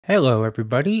Hello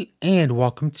everybody, and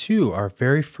welcome to our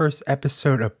very first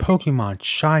episode of Pokemon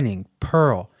Shining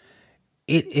Pearl.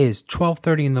 It is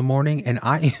 12:30 in the morning, and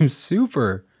I am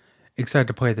super excited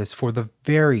to play this for the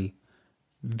very,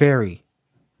 very,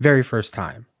 very first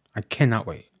time. I cannot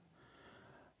wait.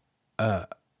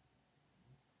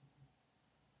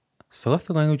 Select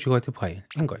the language you like to play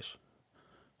in. English.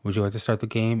 Would you like to start the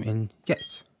game in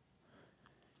yes?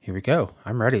 Here we go.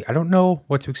 I'm ready. I don't know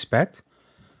what to expect.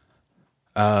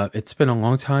 It's been a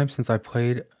long time since I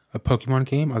played a Pokemon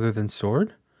game other than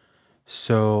Sword.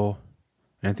 So,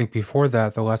 and I think before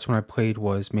that, the last one I played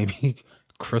was maybe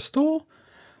Crystal.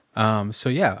 So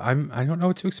yeah, I don't know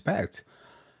what to expect.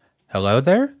 Hello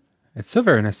there. It's so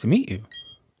very nice to meet you.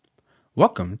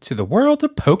 Welcome to the world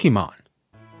of Pokemon.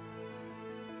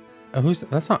 Oh,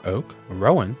 that's not Oak.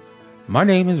 Rowan. My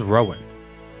name is Rowan.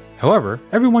 However,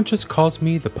 everyone just calls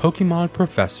me the Pokemon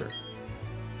Professor.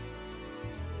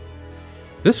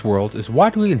 This world is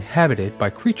widely inhabited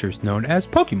by creatures known as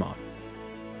Pokemon.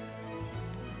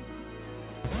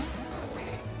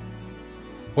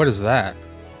 What is that?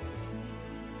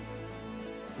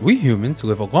 We humans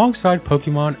live alongside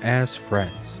Pokemon as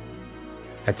friends.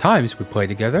 At times we play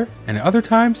together, and at other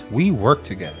times we work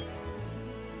together.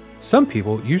 Some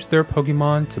people use their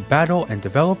Pokemon to battle and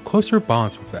develop closer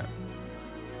bonds with them.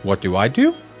 What do?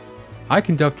 I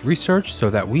conduct research so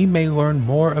that we may learn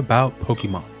more about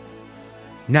Pokemon.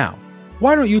 Now,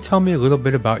 why don't you tell me a little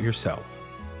bit about yourself?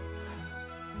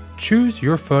 Choose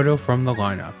your photo from the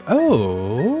lineup.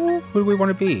 Oh, who do we want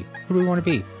to be?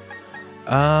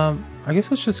 I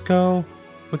guess let's just go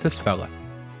with this fella.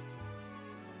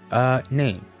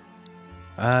 Name.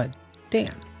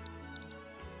 Dan.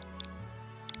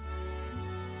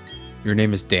 Your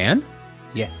name is Dan?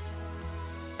 Yes.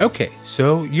 Okay,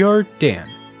 so you're Dan.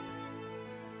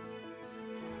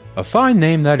 A fine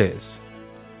name that is.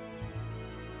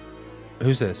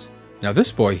 Who's this? Now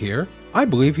this boy here, I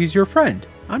believe he's your friend.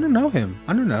 I don't know him.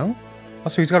 I don't know.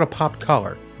 Also, he's got a popped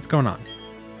collar. What's going on?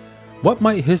 What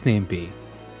might his name be?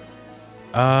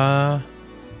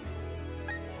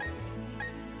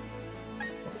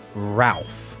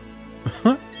 Ralph.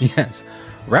 Yes.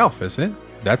 Ralph, is it?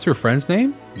 That's your friend's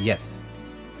name? Yes.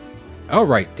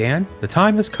 Alright, Dan. The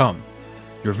time has come.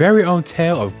 Your very own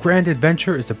tale of grand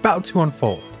adventure is about to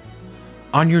unfold.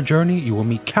 On your journey, you will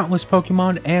meet countless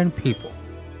Pokemon and people.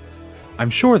 I'm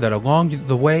sure that along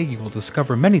the way you will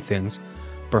discover many things,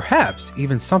 perhaps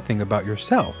even something about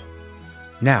yourself.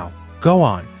 Now, go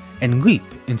on and leap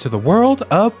into the world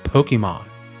of Pokemon.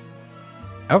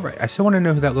 Alright, I still want to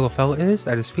know who that little fella is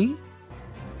at his feet.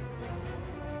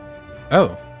 Oh,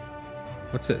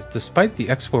 what's this? Despite the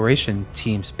exploration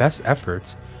team's best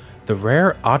efforts, the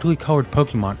rare, oddly colored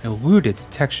Pokemon eluded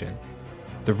detection.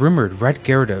 The rumored red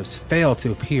Gyarados failed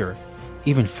to appear,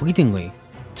 even fleetingly,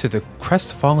 to the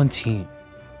crestfallen team.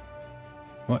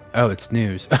 What? Oh, it's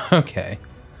news. Okay.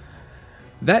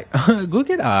 Look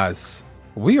at us.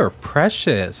 We are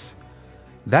precious.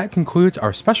 That concludes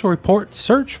our special report,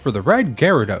 Search for the Red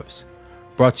Gyarados,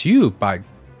 brought to you by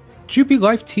Juby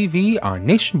Life TV on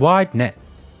Nationwide Net.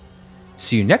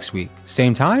 See you next week,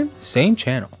 same time, same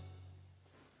channel.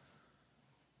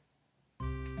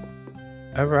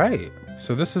 Alright.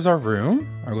 So this is our room,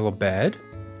 our little bed.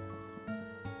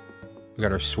 We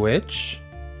got our Switch.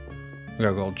 We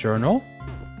got a little journal.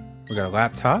 We got a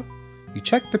laptop. You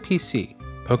check the PC,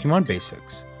 Pokemon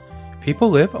Basics. People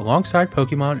live alongside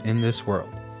Pokemon in this world.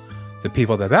 The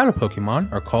people that battle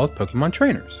Pokemon are called Pokemon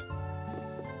Trainers.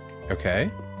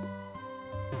 Okay.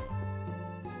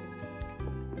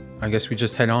 I guess we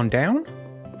just head on down?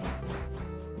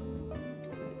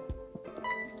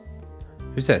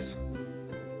 Who's this?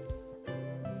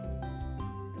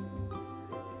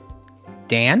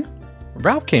 Dan?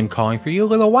 Ralph came calling for you a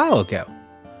little while ago.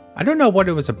 I don't know what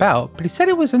it was about, but he said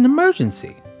it was an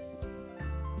emergency.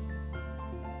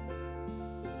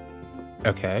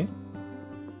 Okay.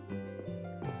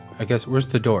 I guess, where's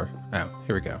the door? Oh,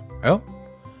 here we go. Oh?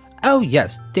 Oh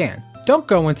yes, Dan. Don't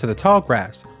go into the tall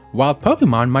grass. Wild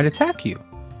Pokemon might attack you.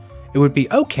 It would be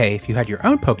okay if you had your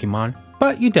own Pokemon,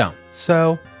 but you don't,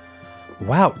 so...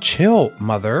 Wow, chill,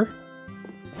 mother.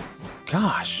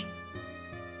 Gosh.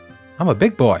 I'm a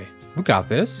big boy. We got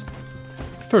this.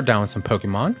 Throw down some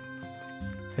Pokemon.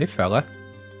 Hey, fella.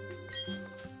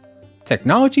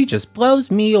 Technology just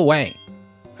blows me away.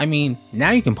 I mean,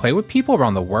 now you can play with people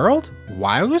around the world?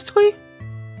 Wirelessly?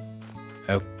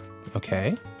 Oh,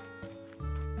 okay.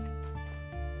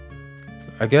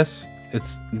 I guess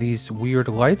it's these weird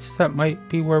lights that might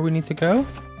be where we need to go.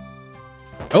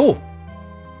 Oh!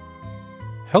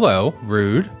 Hello,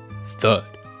 rude. Thud.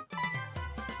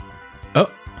 Oh.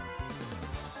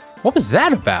 What was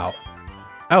that about?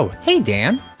 Oh, hey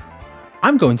Dan.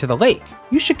 I'm going to the lake.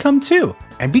 You should come too,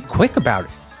 and be quick about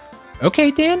it.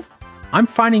 Okay, Dan? I'm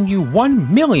fining you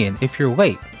 1 million if you're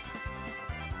late.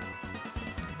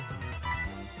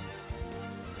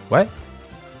 What?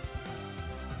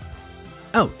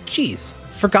 Oh, jeez.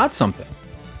 Forgot something.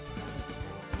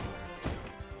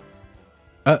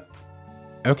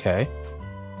 Okay.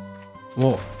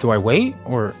 Well, do I wait,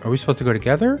 or are we supposed to go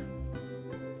together?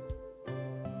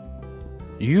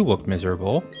 You look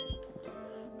miserable.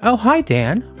 Oh, hi,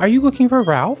 Dan. Are you looking for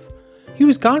Ralph? He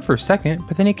was gone for a second,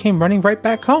 but then he came running right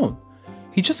back home.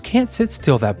 He just can't sit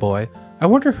still, that boy. I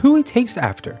wonder who he takes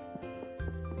after.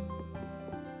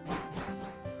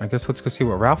 I guess let's go see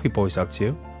what Ralphie boy's up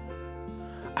to.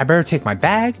 I better take my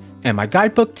bag and my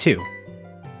guidebook, too.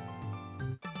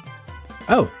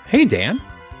 Oh, hey, Dan.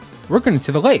 We're going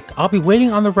to the lake. I'll be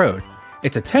waiting on the road.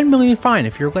 It's a 10 million fine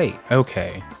if you're late.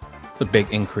 Okay. It's a big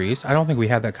increase. I don't think we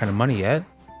have that kind of money yet.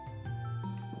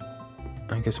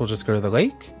 I guess we'll just go to the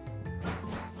lake.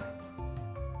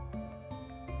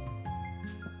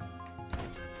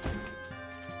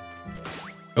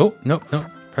 Oh, nope.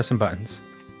 Pressing buttons.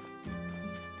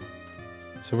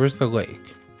 So where's the lake?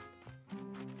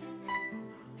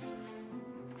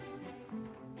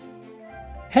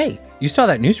 Hey, you saw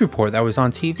that news report that was on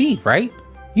TV, right?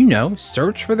 You know,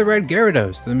 search for the red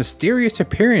Gyarados, the mysterious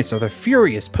appearance of the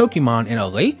furious Pokemon in a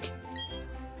lake?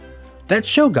 That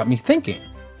show got me thinking.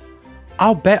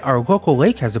 I'll bet our local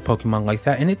lake has a Pokemon like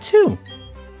that in it too.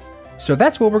 So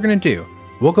that's what we're gonna do.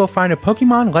 We'll go find a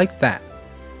Pokemon like that.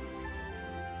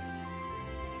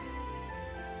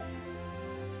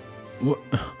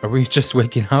 Are we just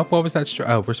waking up? What was that?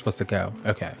 Oh, we're supposed to go.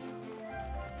 Okay.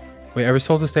 Wait, I was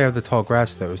told to stay out of the tall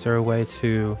grass, though. Is there a way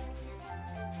to...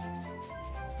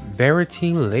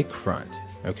 Verity Lakefront.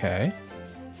 Okay.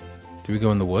 Do we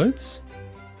go in the woods?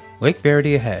 Lake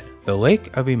Verity ahead. The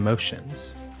Lake of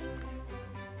Emotions.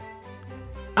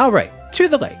 Alright, to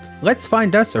the lake. Let's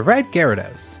find us a red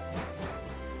Gyarados.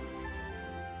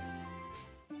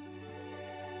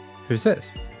 Who's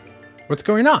this? What's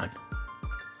going on?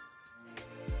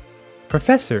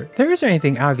 Professor, there isn't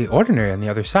anything out of the ordinary on the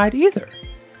other side either.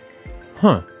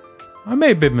 Huh. I may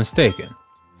have been mistaken.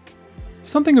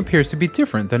 Something appears to be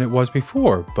different than it was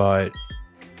before, but...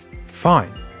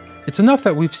 Fine. It's enough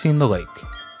that we've seen the lake.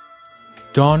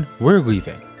 Dawn, we're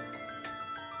leaving.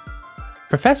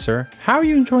 Professor, how are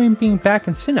you enjoying being back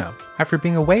in Sinnoh after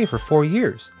being away for 4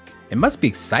 years? It must be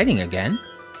exciting again.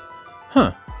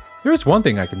 Huh. There is one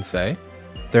thing I can say.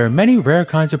 There are many rare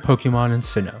kinds of Pokemon in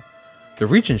Sinnoh. The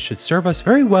region should serve us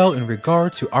very well in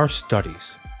regard to our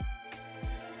studies.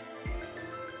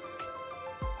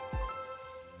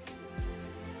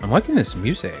 I'm liking this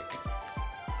music.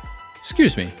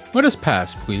 Excuse me, let us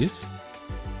pass, please.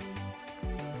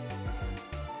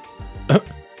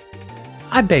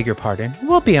 I beg your pardon,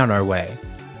 we'll be on our way.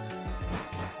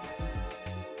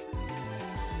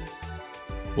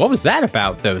 What was that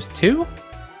about, those two?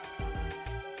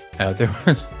 Oh, there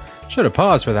was... Should have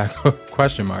paused for that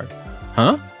question mark.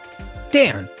 Huh?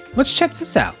 Dan, let's check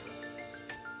this out.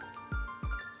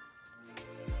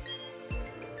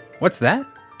 What's that?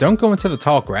 Don't go into the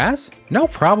tall grass? No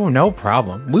problem, no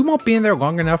problem. We won't be in there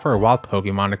long enough for a wild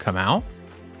Pokemon to come out.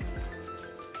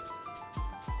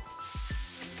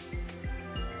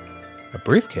 A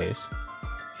briefcase?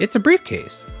 It's a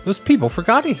briefcase. Those people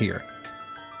forgot it here.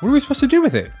 What are we supposed to do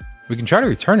with it? We can try to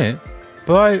return it,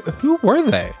 but who were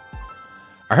they?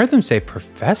 I heard them say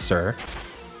Professor.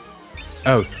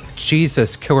 Oh,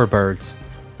 Jesus, killer birds.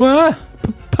 Ah,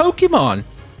 Pokemon!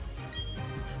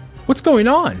 What's going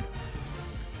on?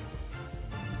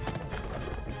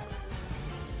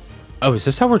 Oh, is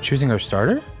this how we're choosing our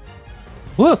starter?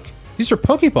 Look, these are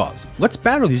Pokeballs. Let's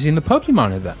battle using the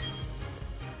Pokemon in them.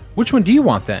 Which one do you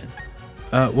want then?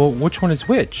 Well, which one is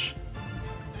which?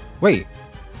 Wait,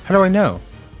 how do I know?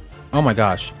 Oh my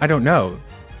gosh, I don't know.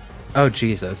 Oh,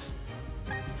 Jesus.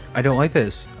 I don't like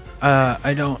this. I'm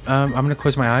gonna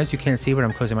close my eyes. You can't see, but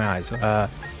I'm closing my eyes.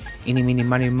 Eeny, meeny,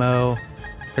 miny, mo.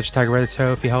 Catch a tiger by the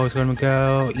toe. If you always gonna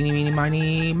go. Eeny, meeny,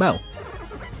 miny, mo.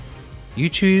 You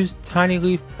choose Tiny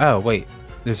Leaf. Oh, wait.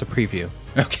 There's a preview.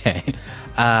 Okay.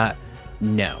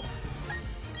 No.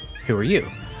 Who are you?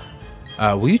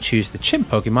 Will you choose the chimp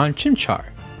Pokemon Chimchar?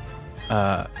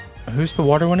 Who's the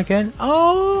water one again?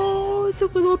 Oh, it's a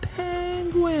little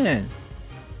penguin.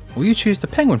 Will you choose the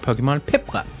penguin Pokemon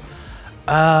Piplup?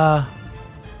 Oh,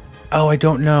 I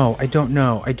don't know. I don't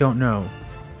know. I'm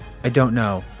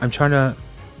trying to...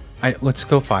 Let's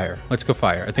go fire. Let's go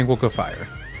fire. I think we'll go fire.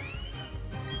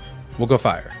 We'll go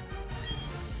fire.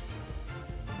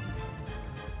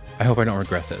 I hope I don't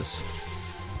regret this.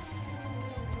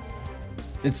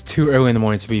 It's too early in the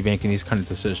morning to be making these kind of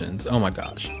decisions. Oh my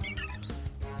gosh.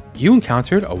 You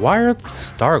encountered a wild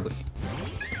Starly.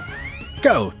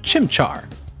 Go, Chimchar!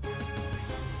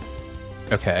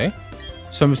 Okay.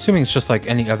 So I'm assuming it's just like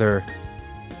any other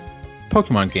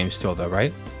Pokemon game still though,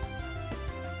 right?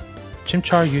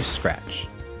 Chimchar used Scratch.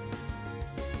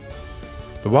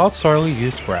 The wild Starly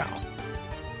used Growl.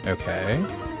 Okay.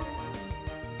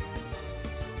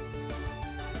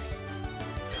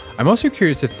 I'm also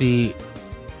curious if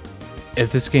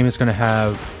this game is gonna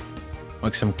have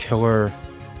like some killer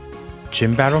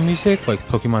gym battle music like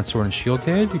Pokemon Sword and Shield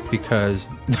did, because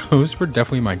those were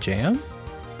definitely my jam.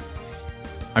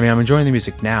 I mean, I'm enjoying the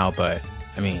music now, but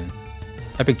I mean,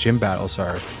 epic gym battles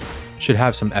should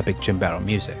have some epic gym battle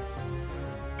music.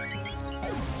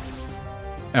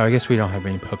 Oh, I guess we don't have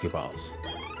any Pokeballs.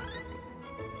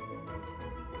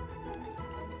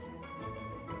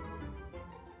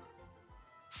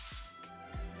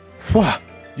 Wow,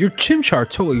 your Chimchar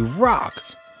totally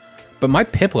rocked! But my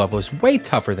Piplup was way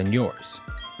tougher than yours.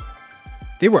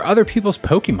 They were other people's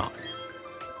Pokemon.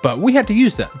 But we had to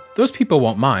use them. Those people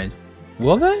won't mind.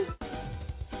 Will they?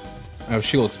 Oh,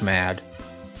 she looks mad.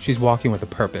 She's walking with a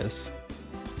purpose.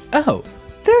 Oh,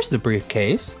 there's the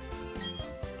briefcase.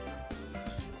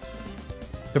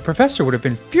 The professor would have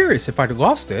been furious if I'd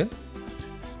lost it.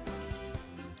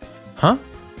 Huh?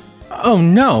 Oh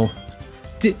no!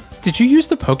 Did you use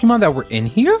the Pokemon that were in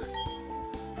here?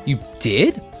 You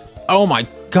did? Oh my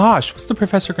gosh, what's the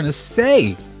professor gonna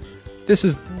say? This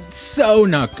is so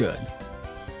not good.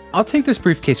 I'll take this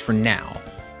briefcase for now.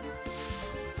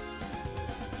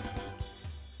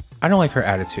 I don't like her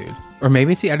attitude. Or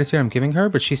maybe it's the attitude I'm giving her,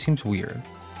 but she seems weird.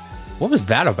 What was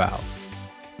that about?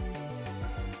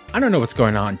 I don't know what's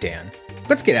going on, Dan.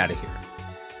 Let's get out of here.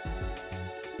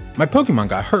 My Pokemon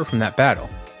got hurt from that battle.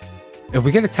 If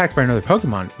we get attacked by another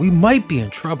Pokemon, we might be in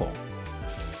trouble.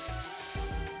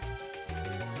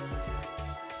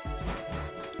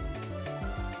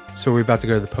 So we're about to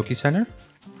go to the Poke Center?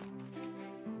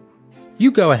 You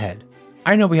go ahead.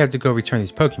 I know we have to go return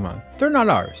these Pokemon. They're not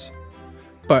ours.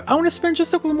 But I want to spend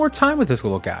just a little more time with this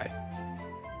little guy.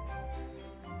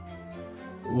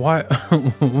 Why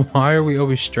why are we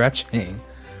always stretching?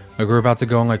 Like we're about to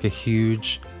go on like a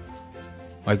huge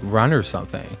run or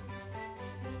something.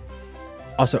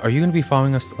 Also, are you going to be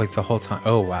following us like the whole time?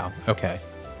 Oh, wow. Okay.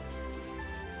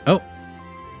 Oh.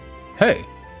 Hey,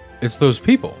 it's those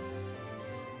people.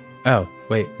 Oh,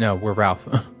 wait, no, we're Ralph.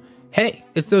 Hey,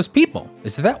 it's those people.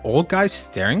 Is it that old guy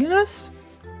staring at us?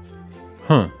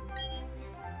 Huh.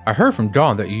 I heard from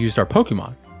Dawn that you used our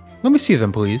Pokemon. Let me see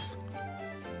them, please.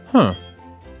 Huh.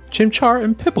 Chimchar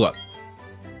and Piplup.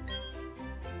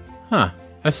 Huh,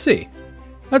 I see.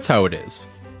 That's how it is.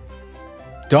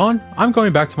 Dawn, I'm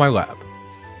going back to my lab.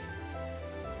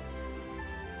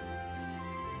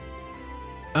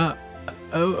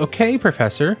 Oh, okay,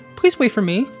 Professor. Please wait for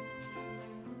me.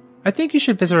 I think you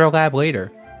should visit our lab later.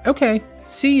 Okay,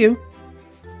 see you.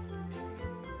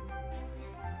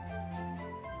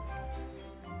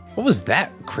 What was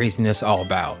that craziness all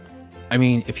about? I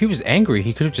mean, if he was angry,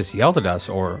 he could have just yelled at us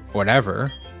or whatever.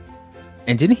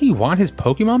 And didn't he want his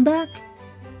Pokemon back?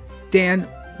 Dan,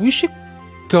 we should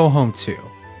go home too.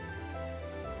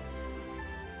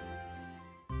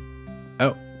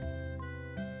 Oh.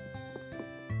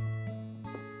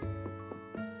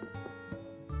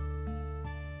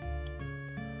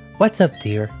 What's up,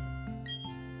 dear?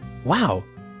 Wow,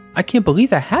 I can't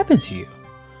believe that happened to you.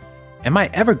 Am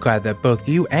I ever glad that both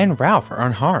you and Ralph are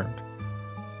unharmed.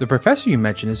 The professor you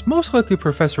mentioned is most likely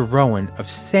Professor Rowan of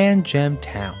Sand Gem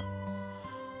Town.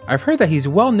 I've heard that he's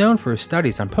well known for his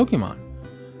studies on Pokemon.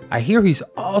 I hear he's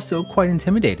also quite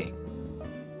intimidating.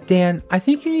 Dan, I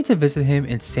think you need to visit him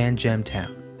in Sand Gem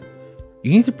Town.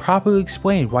 You need to properly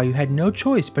explain why you had no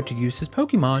choice but to use his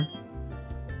Pokemon.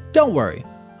 Don't worry,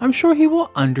 I'm sure he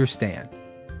will understand.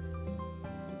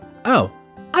 Oh,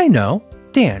 I know.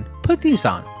 Dan, put these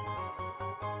on.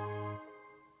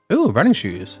 Ooh, running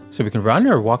shoes. So we can run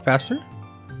or walk faster?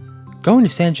 Going to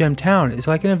Sand Gem Town is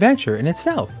like an adventure in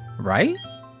itself, right?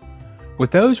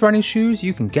 With those running shoes,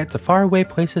 you can get to faraway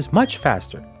places much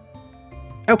faster.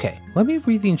 Okay, let me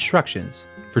read the instructions.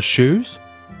 For shoes?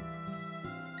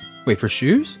 Wait, for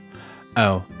shoes?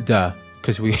 Oh, duh.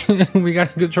 Because we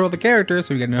gotta control the character,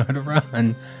 so we gotta know how to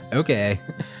run. Okay.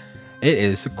 It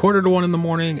is 1:45 in the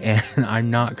morning, and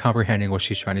I'm not comprehending what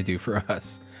she's trying to do for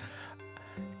us.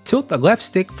 Tilt the left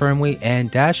stick firmly and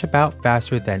dash about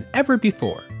faster than ever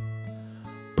before.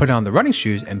 Put on the running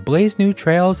shoes and blaze new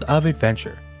trails of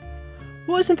adventure.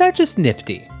 Well, isn't that just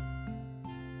nifty?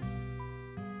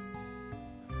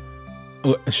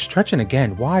 Stretching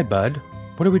again. Why, bud?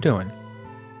 What are we doing?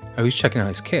 Oh, he's checking out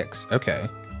his kicks. Okay.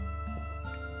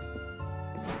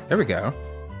 There we go.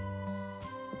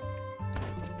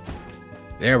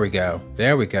 There we go.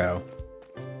 There we go.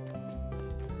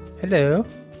 Hello.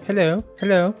 Hello.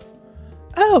 Hello.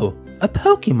 Oh, a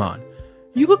Pokemon.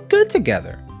 You look good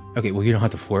together. Okay, well, you don't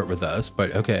have to flirt with us,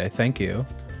 but okay, thank you.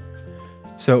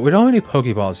 So, we don't have any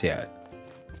Pokeballs yet.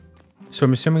 So,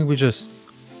 I'm assuming we just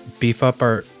beef up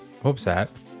our... What was that?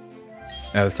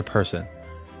 Oh, it's a person.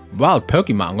 Wild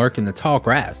Pokemon lurk in the tall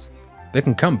grass. They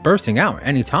can come bursting out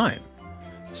anytime.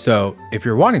 So, if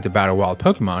you're wanting to battle wild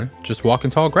Pokemon, just walk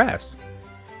in tall grass.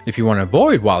 If you want to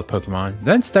avoid wild Pokemon,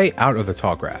 then stay out of the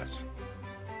tall grass.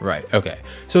 Right, okay.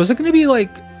 So is it going to be like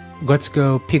Let's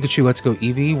Go Pikachu, Let's Go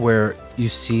Eevee, where you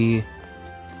see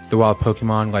the wild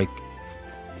Pokemon like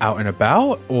out and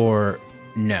about, or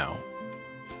no?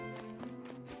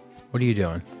 What are you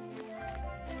doing?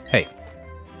 Hey,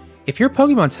 if your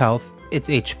Pokemon's health, its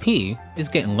HP, is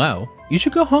getting low, you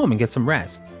should go home and get some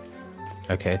rest.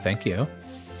 Okay, thank you.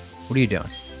 What are you doing?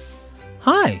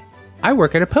 Hi, I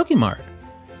work at a Pokemart.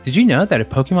 Did you know that a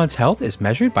Pokemon's health is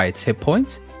measured by its hit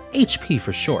points? HP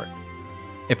for short.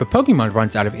 If a Pokemon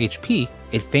runs out of HP,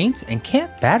 it faints and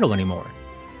can't battle anymore.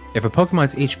 If a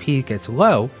Pokemon's HP gets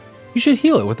low, you should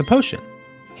heal it with a potion.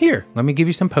 Here, let me give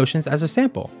you some potions as a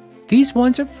sample. These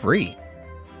ones are free.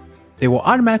 They will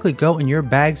automatically go in your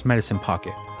bag's medicine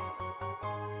pocket.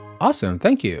 Awesome,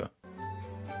 thank you.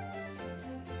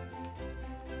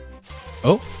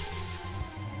 Oh.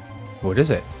 What is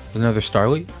it? Another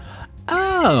Starly?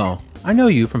 Oh, I know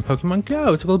you from Pokemon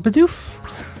Go. It's a little Bidoof.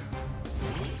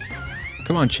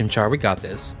 Come on, Chimchar, we got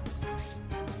this.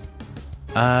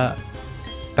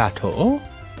 Battle.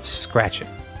 Scratch it.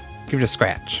 Give it a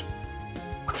scratch.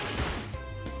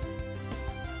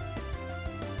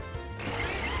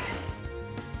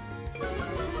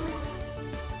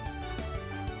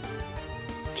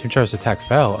 Chimchar's attack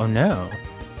fell. Oh no.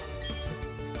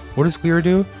 What does Weir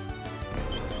do?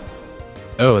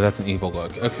 Oh, that's an evil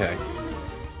look. Okay.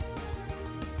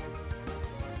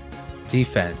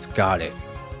 Defense. Got it.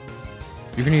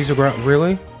 You're gonna use a ground?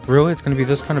 Really? Really? It's gonna be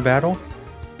this kind of battle?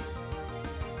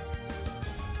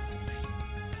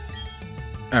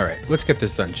 Alright, let's get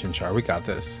this done, Chimchar. We got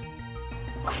this.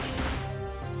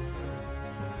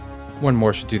 One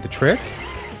more should do the trick.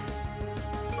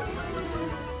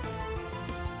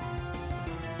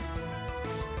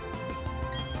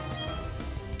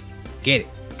 Get it.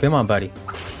 Come on, buddy.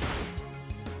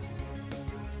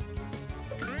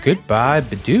 Goodbye,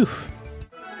 Bidoof.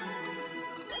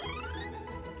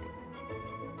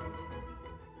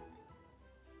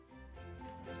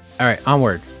 Alright,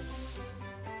 onward.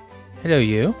 Hello,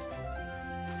 you.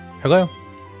 Hello.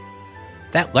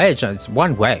 That ledge is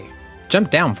one way. Jump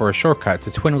down for a shortcut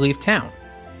to Twin Leaf Town.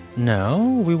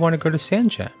 No, we want to go to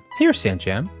Sandgem. Here,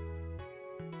 Sandgem.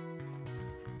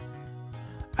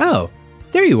 Oh,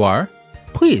 there you are.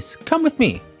 Please, come with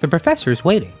me. The professor's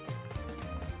waiting.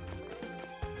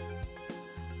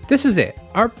 This is it.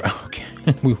 Okay,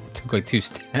 we took like 2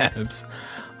 steps.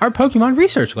 Our Pokemon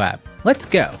Research Lab. Let's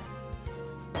go.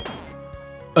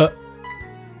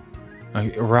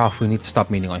 Ralph, we need to stop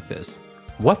meeting like this.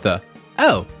 What the?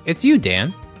 Oh, it's you,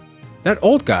 Dan. That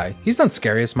old guy, he's not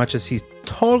scary as much as he's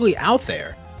totally out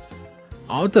there.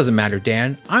 Oh, it doesn't matter,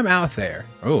 Dan. I'm out there.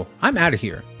 Oh, I'm out of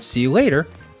here. See you later.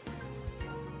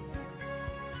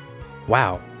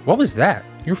 Wow, what was that?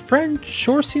 Your friend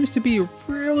sure seems to be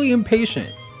really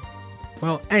impatient.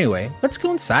 Well, anyway, let's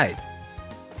go inside.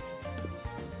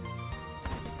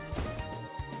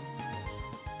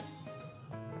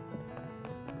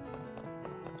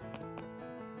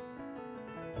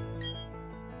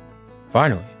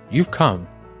 Finally, you've come.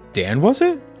 Dan, was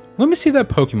it? Let me see that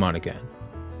Pokemon again.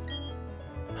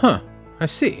 Huh, I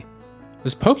see.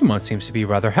 This Pokemon seems to be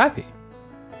rather happy.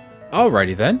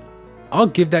 Alrighty then. I'll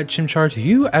give that Chimchar to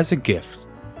you as a gift.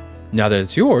 Now that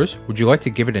it's yours, would you like to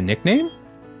give it a nickname?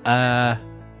 No.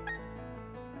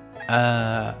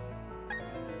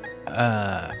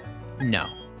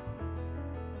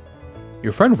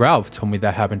 Your friend Ralph told me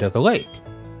that happened at the lake.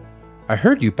 I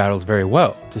heard you battled very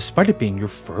well, despite it being your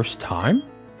first time.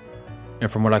 And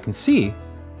from what I can see,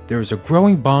 there is a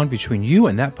growing bond between you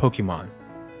and that Pokemon.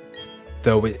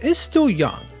 Though it is still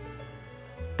young.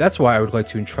 That's why I would like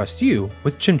to entrust you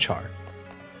with Chimchar.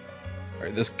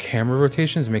 Alright, this camera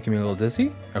rotation is making me a little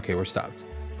dizzy. Okay, we're stopped.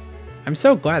 I'm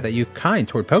so glad that you're kind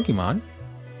toward Pokemon.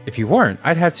 If you weren't,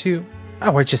 I'd have to...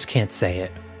 Oh, I just can't say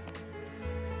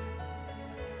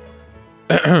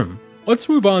it. Let's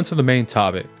move on to the main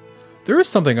topic. There is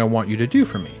something I want you to do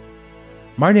for me.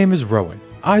 My name is Rowan.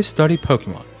 I study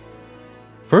Pokemon.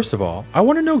 First of all, I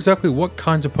want to know exactly what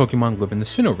kinds of Pokemon live in the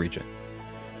Sinnoh region.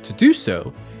 To do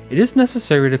so, it is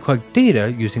necessary to collect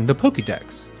data using the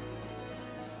Pokédex.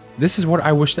 This is what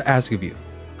I wish to ask of you.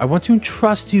 I want to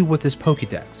entrust you with this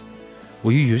Pokédex.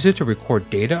 Will you use it to record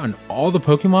data on all the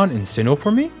Pokémon in Sinnoh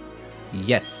for me?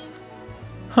 Yes.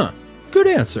 Huh, good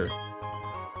answer.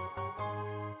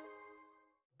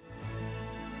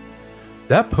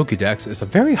 That Pokédex is a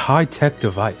very high-tech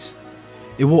device.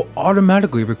 It will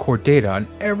automatically record data on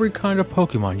every kind of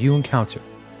Pokemon you encounter.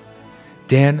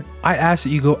 Dan, I ask that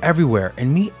you go everywhere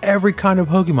and meet every kind of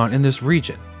Pokemon in this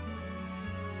region.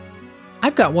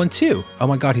 I've got one too. Oh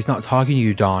my god, he's not talking to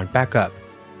you, Dawn. Back up.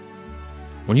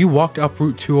 When you walked up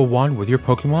Route 201 with your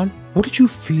Pokemon, what did you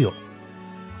feel?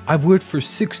 I've lived for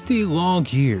 60 long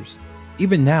years.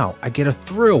 Even now, I get a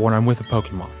thrill when I'm with a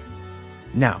Pokemon.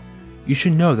 Now, you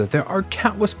should know that there are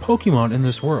countless Pokemon in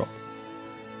this world.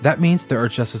 That means there are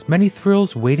just as many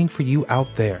thrills waiting for you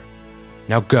out there.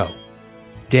 Now go.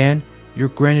 Dan, your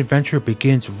grand adventure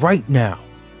begins right now.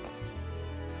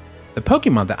 The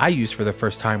Pokemon that I used for the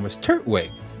first time was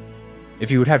Turtwig.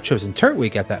 If you would have chosen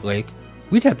Turtwig at that lake,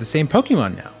 we'd have the same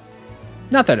Pokemon now.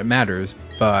 Not that it matters,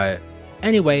 but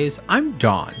anyways, I'm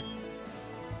Dawn.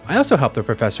 I also helped the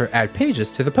professor add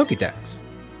pages to the Pokédex.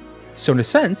 So in a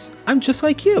sense, I'm just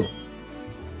like you.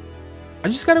 I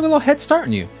just got a little head start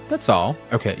on you, that's all.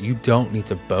 Okay, you don't need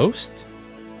to boast.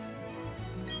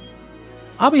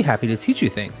 I'll be happy to teach you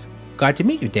things. Glad to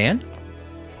meet you, Dan.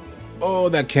 Oh,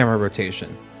 that camera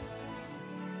rotation.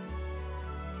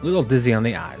 A little dizzy on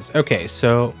the eyes. Okay,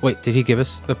 so, wait, did he give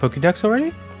us the Pokédex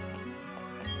already?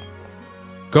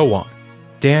 Go on.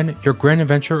 Dan, your grand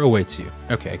adventure awaits you.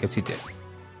 Okay, I guess he did.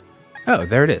 Oh,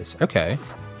 there it is. Okay.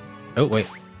 Oh, wait.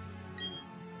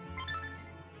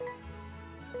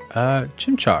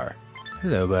 Chimchar.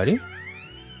 Hello, buddy.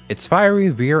 Its fiery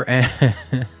rear end...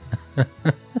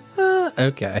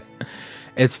 okay.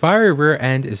 Its fiery rear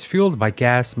end is fueled by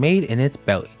gas made in its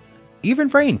belly. Even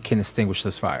rain can extinguish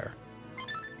this fire.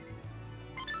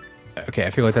 Okay, I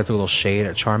feel like that's a little shade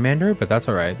at Charmander, but that's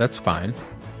alright. That's fine.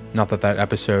 Not that that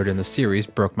episode in the series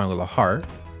broke my little heart.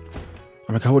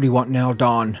 Oh my god, what do you want now,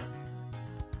 Dawn?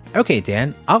 Okay,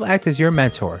 Dan, I'll act as your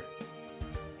mentor.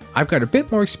 I've got a bit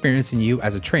more experience than you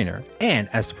as a trainer and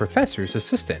as the professor's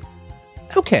assistant.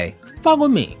 Okay, follow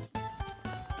me.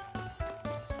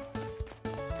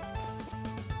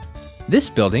 This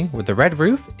building with the red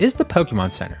roof is the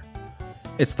Pokémon Center.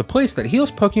 It's the place that heals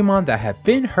Pokémon that have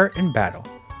been hurt in battle.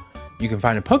 You can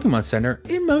find a Pokémon Center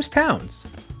in most towns.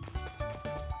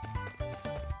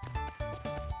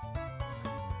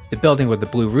 The building with the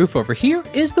blue roof over here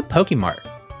is the Pokémart.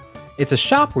 It's a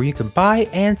shop where you can buy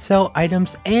and sell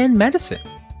items and medicine.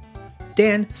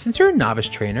 Dan, since you're a novice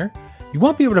trainer, you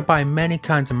won't be able to buy many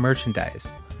kinds of merchandise.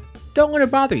 Don't let it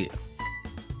bother you.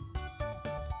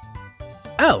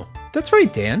 Oh, that's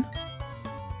right, Dan.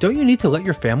 Don't you need to let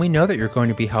your family know that you're going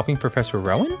to be helping Professor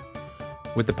Rowan?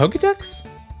 With the Pokédex?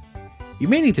 You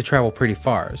may need to travel pretty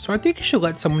far, so I think you should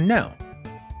let someone know.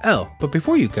 Oh, but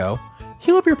before you go,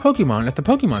 heal up your Pokemon at the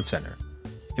Pokemon Center.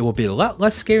 It will be a lot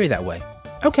less scary that way.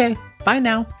 Okay, bye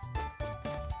now.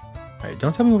 Alright,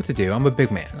 don't tell me what to do. I'm a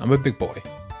big man. I'm a big boy.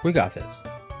 We got this.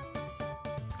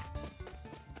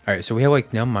 Alright, so we have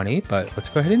like no money, but let's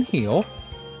go ahead and heal.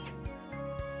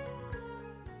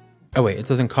 Oh wait, it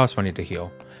doesn't cost money to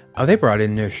heal. Oh, they brought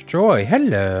in Nurse Joy.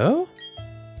 Hello.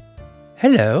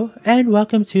 Hello, and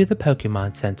welcome to the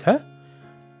Pokemon Center.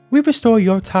 We restore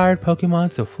your tired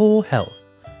Pokemon to full health.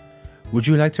 Would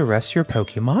you like to rest your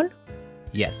Pokemon?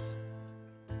 Yes.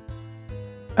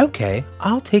 Okay,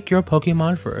 I'll take your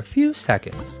Pokemon for a few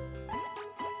seconds.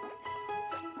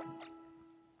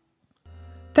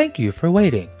 Thank you for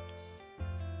waiting.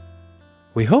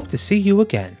 We hope to see you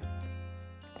again.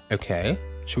 Okay,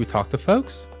 should we talk to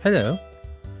folks? Hello.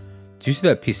 Do you see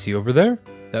that PC over there?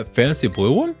 That fancy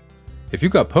blue one? If you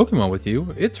got Pokemon with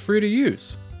you, it's free to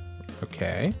use.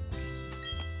 Okay.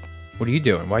 What are you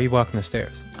doing? Why are you walking the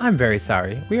stairs? I'm very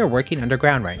sorry. We are working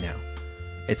underground right now.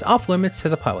 It's off limits to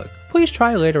the public. Please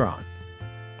try later on.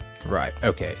 Right,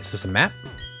 okay. Is this a map?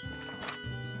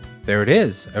 There it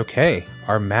is. Okay,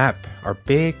 our map. Our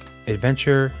big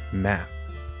adventure map.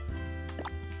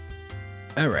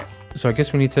 Alright, so I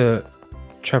guess we need to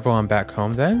travel on back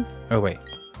home then? Oh wait.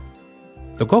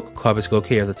 The local club is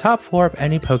located at the top floor of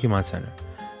any Pokemon Center.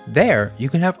 There, you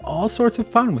can have all sorts of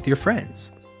fun with your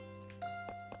friends.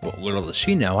 Well, little does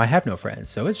she know, I have no friends,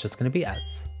 so it's just gonna be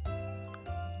us.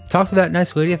 Talk to that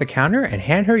nice lady at the counter and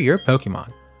hand her your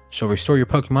Pokemon. She'll restore your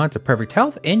Pokemon to perfect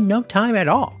health in no time at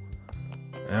all.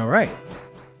 Alright.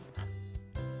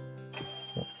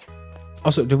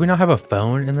 Also, do we not have a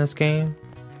phone in this game?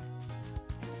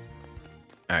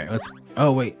 Alright, let's...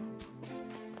 Oh, wait.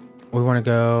 we want to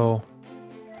go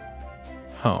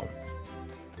home.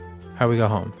 How do we go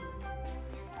home?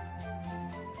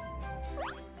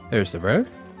 There's the road.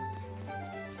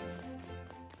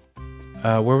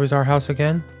 Where was our house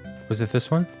again? Was it this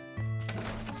one?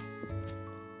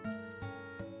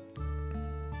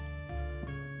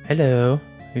 Hello.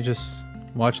 You just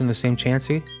watching the same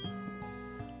Chansey?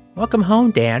 Welcome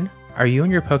home, Dan. Are you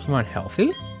and your Pokemon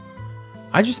healthy?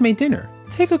 I just made dinner.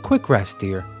 Take a quick rest,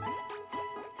 dear.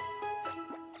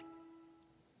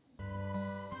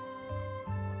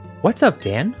 What's up,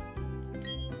 Dan?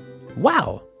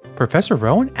 Wow, Professor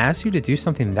Rowan asked you to do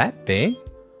something that big?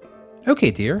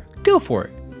 Okay, dear, go for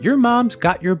it. Your mom's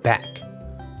got your back.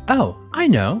 Oh, I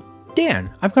know.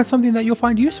 Dan, I've got something that you'll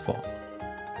find useful.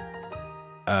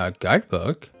 A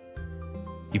guidebook?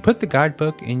 You put the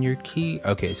guidebook in your key...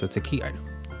 Okay, so it's a key item.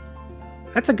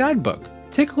 That's a guidebook.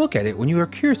 Take a look at it when you are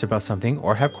curious about something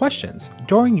or have questions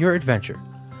during your adventure.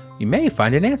 You may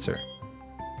find an answer.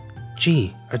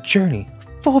 Gee, a journey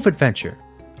full of adventure.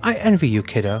 I envy you,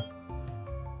 kiddo.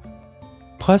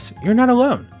 Plus, you're not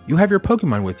alone. You have your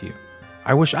Pokemon with you.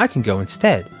 I wish I can go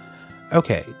instead.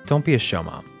 Okay, don't be a show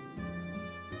mom.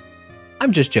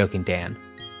 I'm just joking, Dan.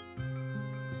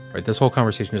 Right, this whole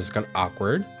conversation just got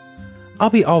awkward. I'll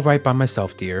be alright by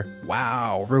myself, dear.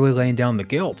 Wow, really laying down the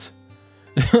guilt.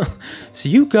 So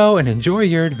you go and enjoy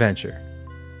your adventure.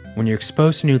 When you're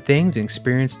exposed to new things and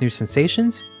experience new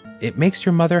sensations, it makes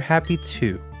your mother happy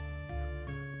too.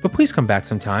 But please come back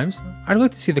sometimes. I'd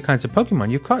like to see the kinds of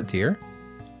Pokemon you've caught, dear.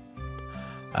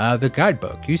 The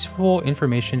guidebook. Useful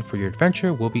information for your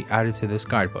adventure will be added to this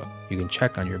guidebook. You can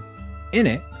check on your...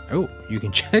 you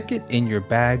can check it in your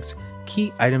bag's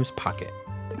key items pocket.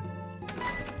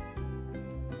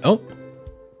 Oh.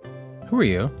 Who are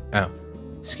you? Oh.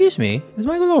 Excuse me, is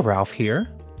my little Ralph here?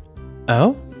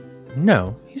 Oh?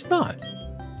 No, he's not.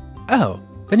 Oh,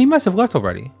 then he must have left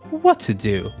already. What to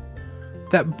do?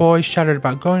 That boy shouted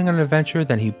about going on an adventure,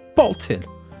 then he bolted.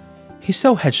 He's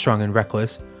so headstrong and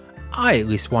reckless. I at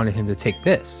least wanted him to take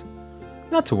this.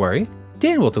 Not to worry,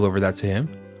 Dan will deliver that to him.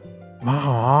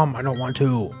 Mom, I don't want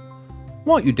to.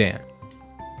 Won't you, Dan?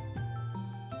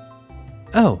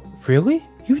 Oh, really?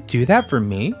 You do that for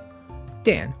me?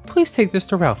 Dan, please take this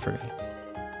to Ralph for me.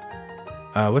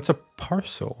 What's a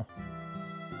parcel?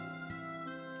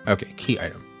 Okay, key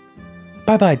item.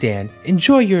 Bye-bye, Dan.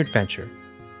 Enjoy your adventure.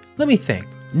 Let me think.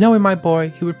 Knowing my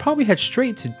boy, he would probably head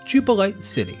straight to Jubilite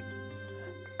City.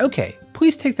 Okay,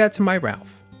 please take that to my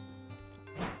Ralph.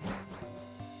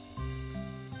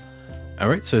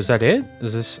 Alright, so is that it?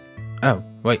 Is this... Oh,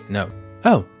 wait, no.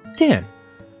 Oh, Dan,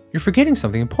 you're forgetting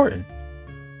something important.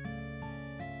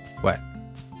 What?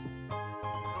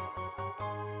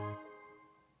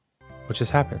 What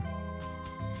just happened?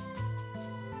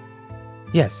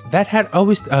 Yes, that hat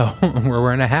always... Oh, we're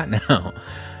wearing a hat now.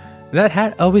 That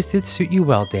hat always did suit you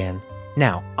well, Dan.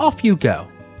 Now, off you go.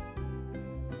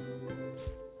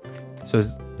 So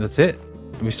that's it.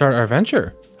 We start our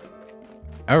adventure.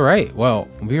 All right. Well,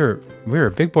 we're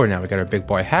a big boy now. We got our big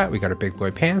boy hat. We got our big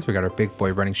boy pants. We got our big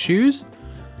boy running shoes.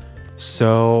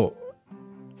 So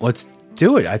let's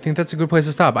do it. I think that's a good place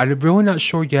to stop. I'm really not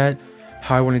sure yet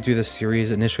how I want to do this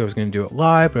series. Initially, I was going to do it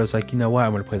live, but I was like, you know what? I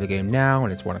want to play the game now,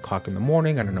 and it's 1 o'clock in the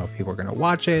morning. I don't know if people are going to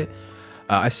watch it.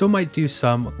 I still might do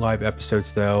some live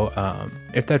episodes, though.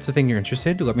 If that's the thing you're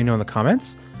interested in, let me know in the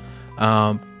comments.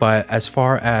 But as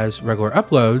far as regular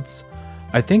uploads,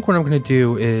 I think what I'm going to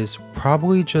do is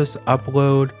probably just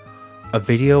upload a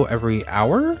video every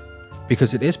hour,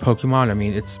 because it is Pokemon. I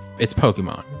mean, it's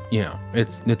Pokemon, you know,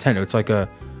 it's Nintendo. It's like a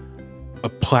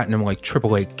platinum, like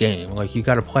AAA game. Like, you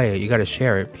got to play it, you got to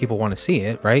share it. People want to see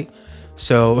it, right?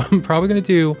 So I'm probably going to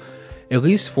do, at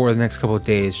least for the next couple of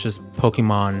days, just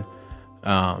Pokemon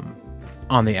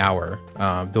on the hour.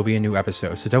 There'll be a new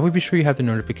episode, so definitely be sure you have the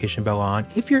notification bell on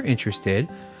if you're interested.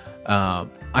 I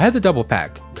had the double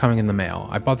pack coming in the mail.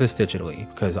 I bought this digitally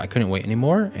because I couldn't wait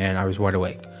anymore and I was wide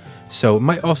awake. So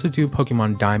might also do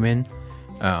Pokemon Diamond.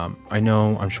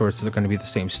 I'm sure it's going to be the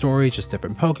same story, just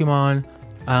different Pokemon,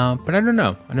 but I don't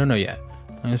know yet.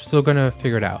 I'm still gonna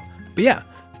figure it out. But yeah,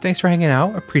 thanks for hanging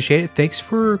out, appreciate it. Thanks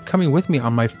for coming with me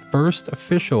on my first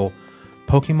official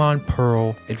Pokemon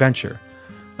Pearl adventure.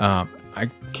 I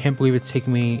can't believe it's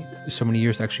taken me so many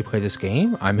years to actually play this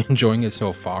game. I'm enjoying it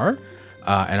so far,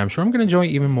 and I'm sure I'm going to enjoy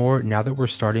it even more now that we're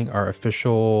starting our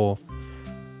official...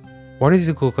 Why does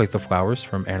it look like the flowers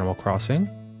from Animal Crossing?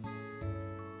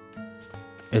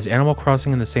 Is Animal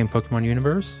Crossing in the same Pokemon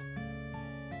universe?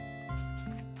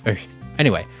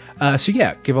 Anyway, so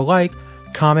yeah, give a like,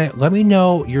 comment, let me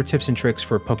know your tips and tricks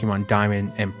for Pokemon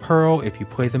Diamond and Pearl if you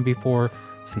played them before,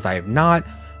 since I have not.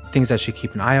 things I should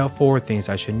keep an eye out for, things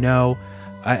I should know,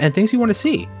 and things you want to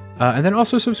see. And then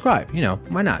also subscribe. You know,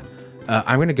 why not?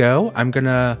 I'm gonna go. I'm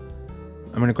gonna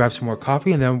grab some more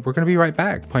coffee, and then we're gonna be right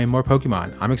back playing more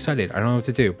Pokemon. I'm excited. I don't know what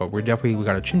to do, but we got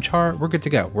a Chimchar. We're good to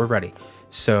go. We're ready.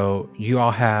 So you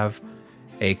all have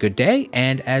a good day,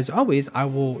 and as always,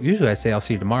 usually I say I'll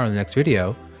see you tomorrow in the next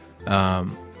video,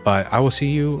 but I will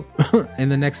see you in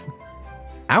the next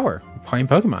hour playing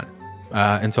Pokemon.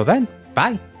 Until then,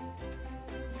 bye.